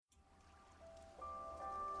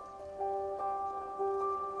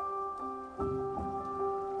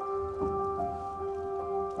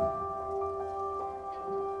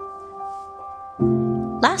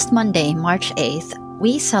Last Monday, March 8th,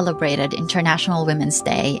 we celebrated International Women's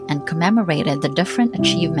Day and commemorated the different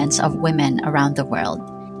achievements of women around the world.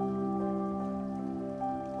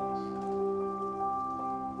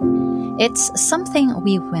 It's something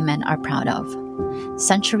we women are proud of.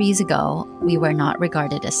 Centuries ago, we were not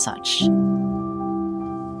regarded as such.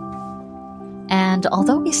 And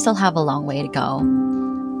although we still have a long way to go,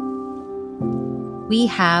 we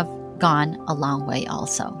have gone a long way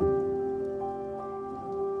also.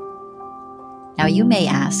 Now you may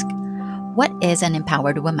ask, what is an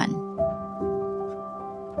empowered woman?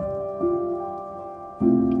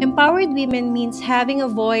 Empowered women means having a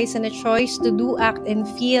voice and a choice to do, act, and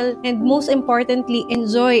feel, and most importantly,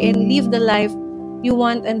 enjoy and live the life you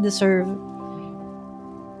want and deserve.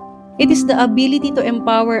 It is the ability to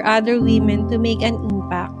empower other women to make an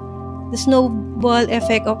impact. The snowball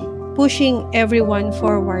effect of pushing everyone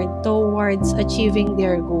forward towards achieving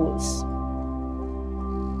their goals.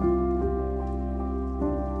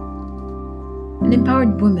 An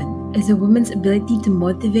empowered woman is a woman's ability to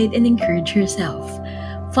motivate and encourage herself,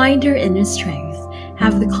 find her inner strength,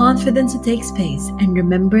 have the confidence to take space, and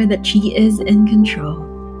remember that she is in control.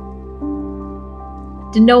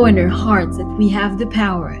 To know in her heart that we have the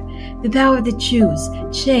power to choose,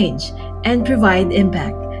 change, and provide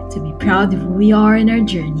impact, to be proud of who we are in our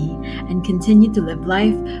journey, and continue to live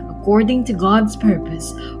life according to God's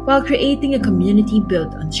purpose, while creating a community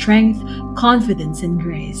built on strength, confidence, and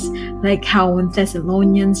grace, like how in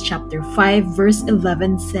Thessalonians chapter 5 verse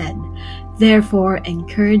 11 said, "Therefore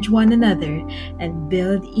encourage one another and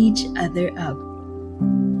build each other up."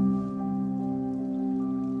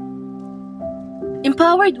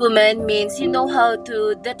 Empowered woman means you know how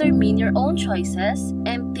to determine your own choices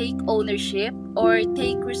and take ownership or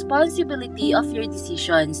take responsibility of your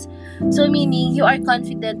decisions. So meaning you are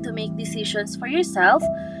confident to make decisions for yourself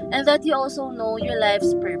and that you also know your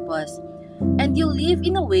life's purpose. And you live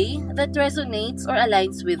in a way that resonates or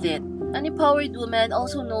aligns with it. An empowered woman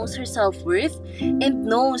also knows her self-worth and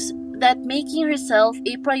knows that making herself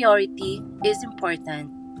a priority is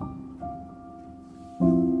important.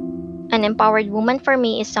 An empowered woman for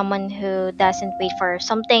me is someone who doesn't wait for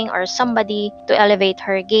something or somebody to elevate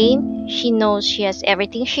her game. She knows she has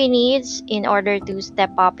everything she needs in order to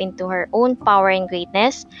step up into her own power and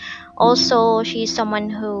greatness. Also, she's someone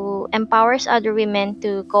who empowers other women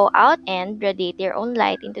to go out and radiate their own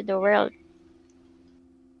light into the world.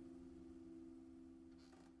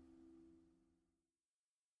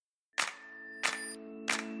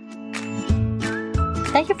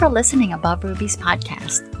 Thank you for listening Above Ruby's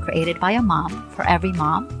podcast, created by a mom for every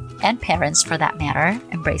mom, and parents for that matter,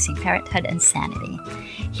 embracing parenthood and sanity.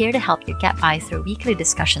 Here to help you get by through weekly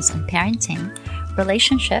discussions on parenting,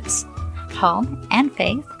 relationships, home, and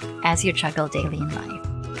faith as you juggle daily in life.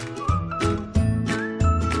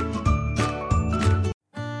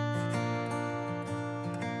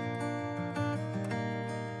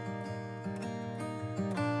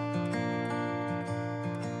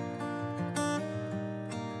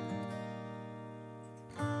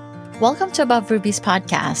 Welcome to Above Ruby's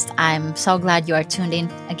podcast. I'm so glad you are tuned in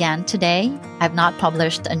again today. I've not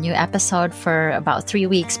published a new episode for about 3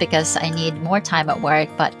 weeks because I need more time at work,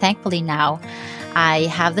 but thankfully now I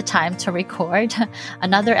have the time to record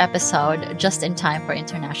another episode just in time for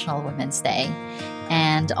International Women's Day.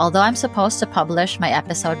 And although I'm supposed to publish my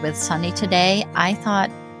episode with Sunny today, I thought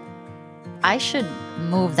I should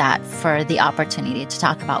move that for the opportunity to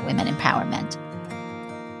talk about women empowerment.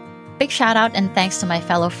 Big shout out and thanks to my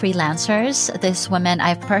fellow freelancers. These women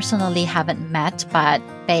I personally haven't met but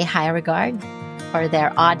pay high regard for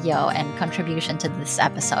their audio and contribution to this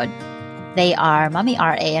episode. They are Mommy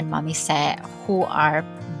RA and Mommy Se, who are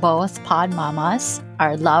both pod mamas.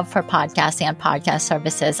 Our love for podcasting and podcast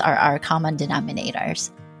services are our common denominators.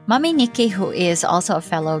 Mommy Nikki, who is also a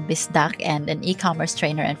fellow BizDoc and an e-commerce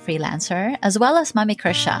trainer and freelancer, as well as Mommy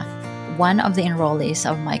Krisha, one of the enrollees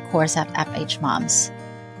of my course at FH Moms.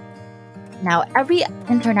 Now, every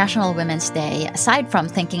International Women's Day, aside from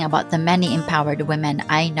thinking about the many empowered women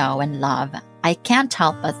I know and love, I can't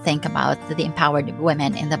help but think about the empowered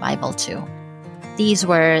women in the Bible too. These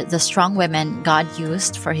were the strong women God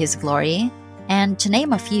used for His glory. And to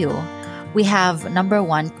name a few, we have number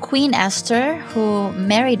 1, Queen Esther, who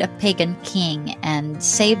married a pagan king and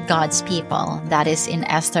saved God's people. That is in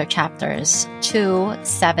Esther chapters 2,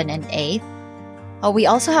 7, and 8. We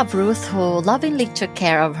also have Ruth, who lovingly took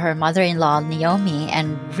care of her mother-in-law Naomi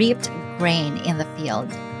and reaped grain in the field.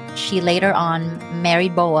 She later on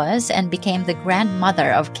married Boaz and became the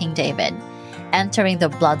grandmother of King David, entering the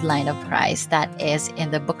bloodline of Christ. That is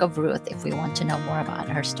in the book of Ruth if we want to know more about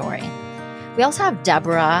her story. We also have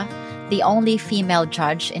Deborah, the only female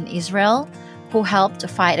judge in Israel who helped to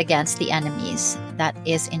fight against the enemies. That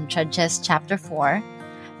is in Judges chapter 4.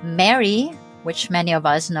 Mary, which many of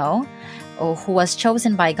us know, who was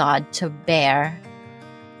chosen by God to bear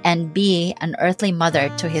and be an earthly mother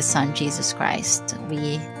to his son, Jesus Christ.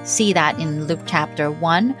 We see that in Luke chapter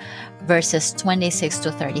 1, verses 26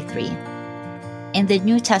 to 33. In the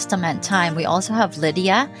New Testament time, we also have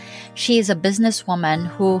Lydia. She is a businesswoman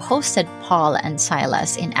who hosted Paul and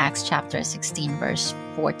Silas in Acts chapter 16, verse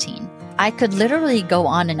 14. I could literally go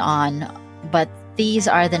on, but these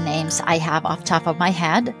are the names I have off the top of my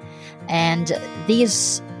head. And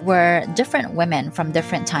these were different women from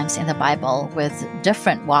different times in the Bible with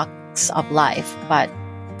different walks of life, but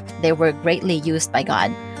they were greatly used by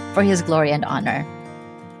God for his glory and honor.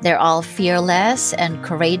 They're all fearless and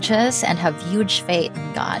courageous and have huge faith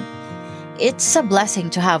in God. It's a blessing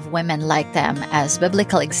to have women like them as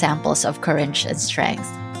biblical examples of courage and strength.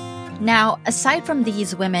 Now, aside from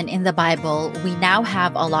these women in the Bible, we now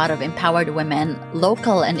have a lot of empowered women,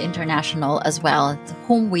 local and international as well,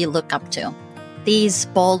 whom we look up to. These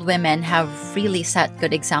bold women have really set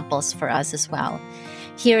good examples for us as well.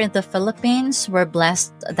 Here in the Philippines, we're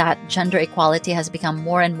blessed that gender equality has become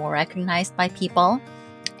more and more recognized by people.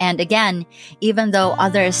 And again, even though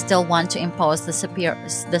others still want to impose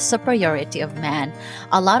the superiority of men,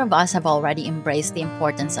 a lot of us have already embraced the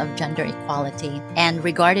importance of gender equality and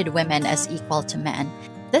regarded women as equal to men.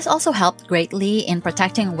 This also helped greatly in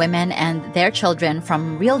protecting women and their children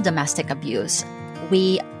from real domestic abuse.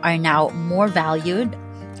 We are now more valued,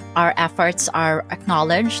 our efforts are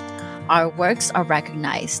acknowledged, our works are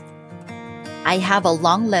recognized. I have a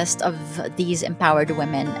long list of these empowered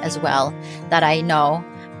women as well that I know.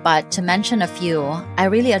 But to mention a few, I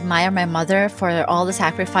really admire my mother for all the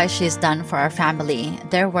sacrifice she's done for our family.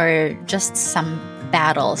 There were just some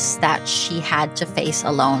battles that she had to face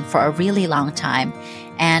alone for a really long time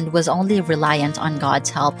and was only reliant on God's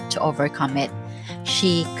help to overcome it.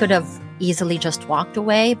 She could have easily just walked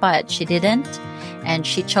away, but she didn't. And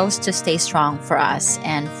she chose to stay strong for us.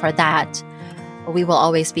 And for that, we will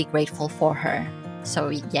always be grateful for her. So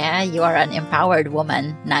yeah, you are an empowered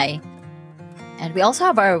woman, Nai. And we also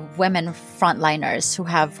have our women frontliners who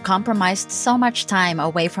have compromised so much time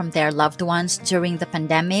away from their loved ones during the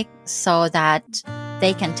pandemic so that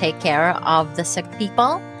they can take care of the sick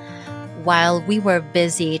people. While we were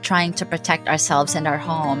busy trying to protect ourselves and our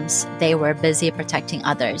homes, they were busy protecting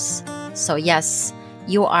others. So yes,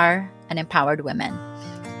 you are an empowered woman.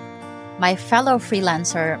 My fellow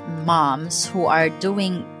freelancer moms who are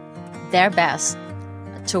doing their best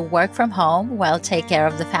to work from home while take care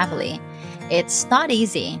of the family. It's not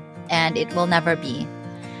easy, and it will never be.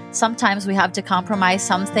 Sometimes we have to compromise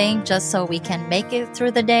something just so we can make it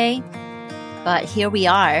through the day. But here we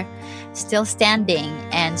are, still standing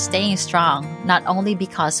and staying strong, not only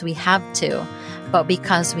because we have to, but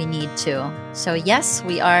because we need to. So yes,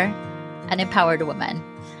 we are an empowered woman.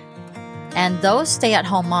 And those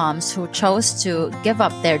stay-at-home moms who chose to give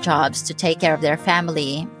up their jobs to take care of their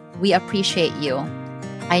family, we appreciate you.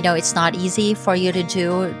 I know it's not easy for you to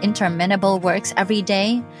do interminable works every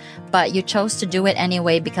day, but you chose to do it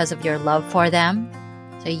anyway because of your love for them.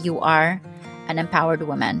 So you are an empowered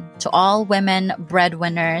woman. To all women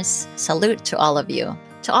breadwinners, salute to all of you.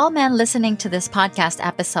 To all men listening to this podcast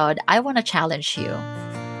episode, I want to challenge you.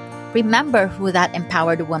 Remember who that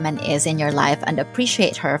empowered woman is in your life and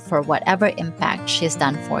appreciate her for whatever impact she's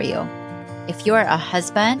done for you. If you're a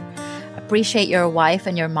husband, appreciate your wife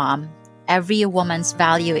and your mom. Every woman's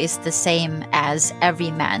value is the same as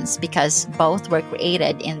every man's because both were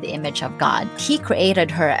created in the image of God. He created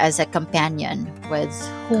her as a companion with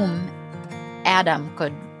whom Adam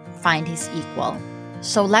could find his equal.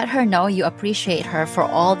 So let her know you appreciate her for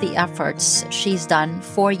all the efforts she's done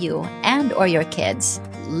for you and or your kids.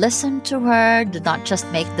 Listen to her. Do not just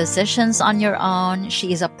make decisions on your own.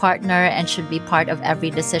 She is a partner and should be part of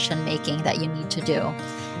every decision making that you need to do.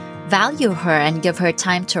 Value her and give her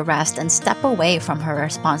time to rest and step away from her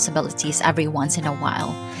responsibilities every once in a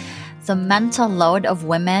while. The mental load of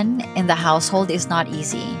women in the household is not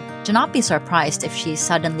easy. Do not be surprised if she's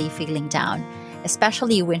suddenly feeling down,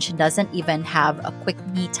 especially when she doesn't even have a quick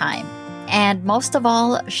me time. And most of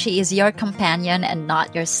all, she is your companion and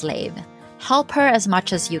not your slave. Help her as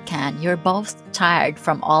much as you can. You're both tired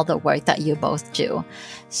from all the work that you both do,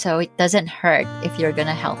 so it doesn't hurt if you're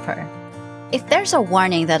gonna help her. If there's a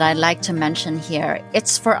warning that I'd like to mention here,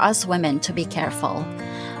 it's for us women to be careful.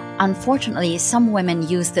 Unfortunately, some women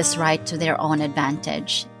use this right to their own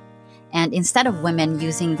advantage. And instead of women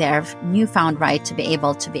using their newfound right to be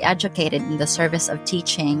able to be educated in the service of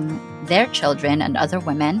teaching their children and other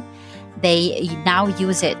women, they now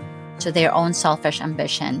use it to their own selfish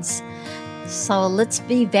ambitions. So let's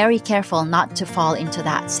be very careful not to fall into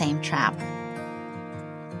that same trap.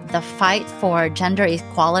 The fight for gender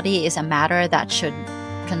equality is a matter that should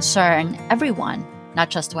concern everyone, not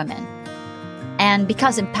just women. And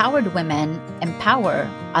because empowered women empower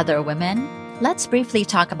other women, let's briefly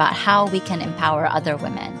talk about how we can empower other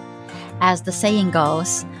women. As the saying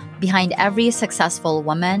goes, behind every successful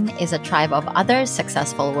woman is a tribe of other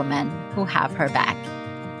successful women who have her back.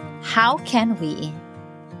 How can we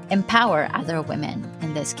empower other women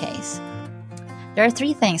in this case? There are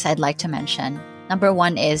 3 things I'd like to mention. Number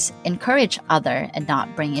 1 is encourage other and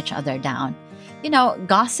not bring each other down.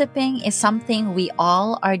 Gossiping is something we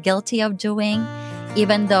all are guilty of doing,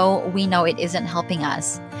 even though we know it isn't helping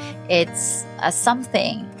us. It's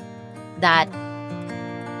something that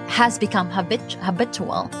has become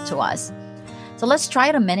habitual to us. So let's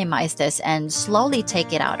try to minimize this and slowly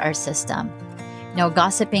take it out our system.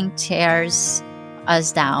 Gossiping tears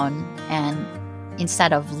us down and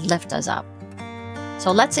instead of lift us up.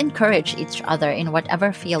 So let's encourage each other in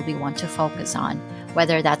whatever field we want to focus on,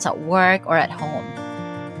 whether that's at work or at home.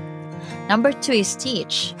 Number 2 is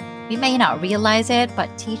teach. We may not realize it, but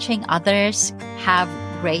teaching others have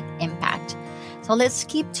great impact. So let's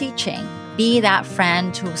keep teaching. Be that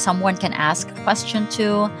friend who someone can ask a question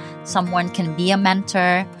to, someone can be a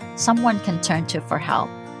mentor, someone can turn to for help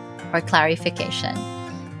or clarification.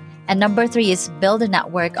 And number 3 is build a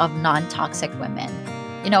network of non-toxic women.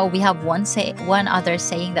 We have one other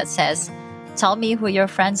saying that says, tell me who your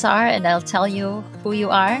friends are and I'll tell you who you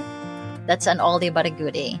are. That's an oldie but a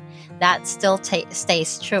goodie. That still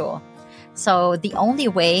stays true. So the only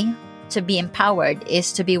way to be empowered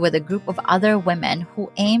is to be with a group of other women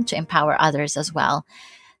who aim to empower others as well.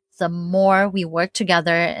 The more we work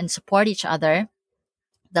together and support each other,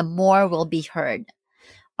 the more we'll be heard.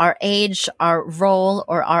 Our age, our role,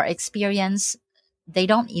 or our experience, they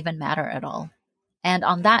don't even matter at all. And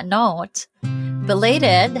on that note,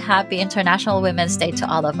 belated Happy International Women's Day to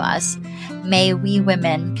all of us. May we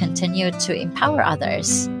women continue to empower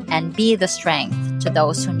others and be the strength to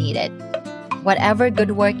those who need it. Whatever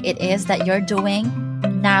good work it is that you're doing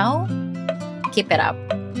now, keep it up.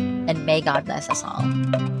 And may God bless us all.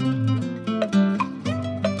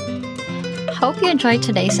 Hope you enjoyed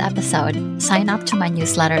today's episode. Sign up to my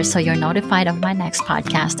newsletter so you're notified of my next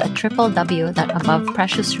podcast at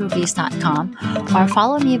www.abovepreciousrubies.com or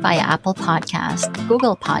follow me via Apple Podcast,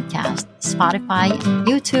 Google Podcast, Spotify,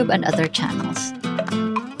 YouTube, and other channels.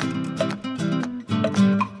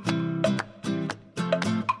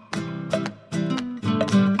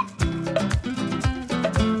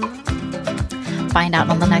 Find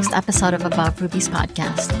out on the next episode of Above Rubies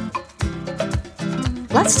podcast.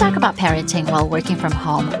 Let's talk about parenting while working from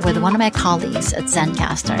home with one of my colleagues at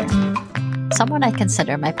Zencastr, someone I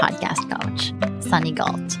consider my podcast coach, Sunny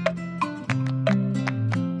Galt.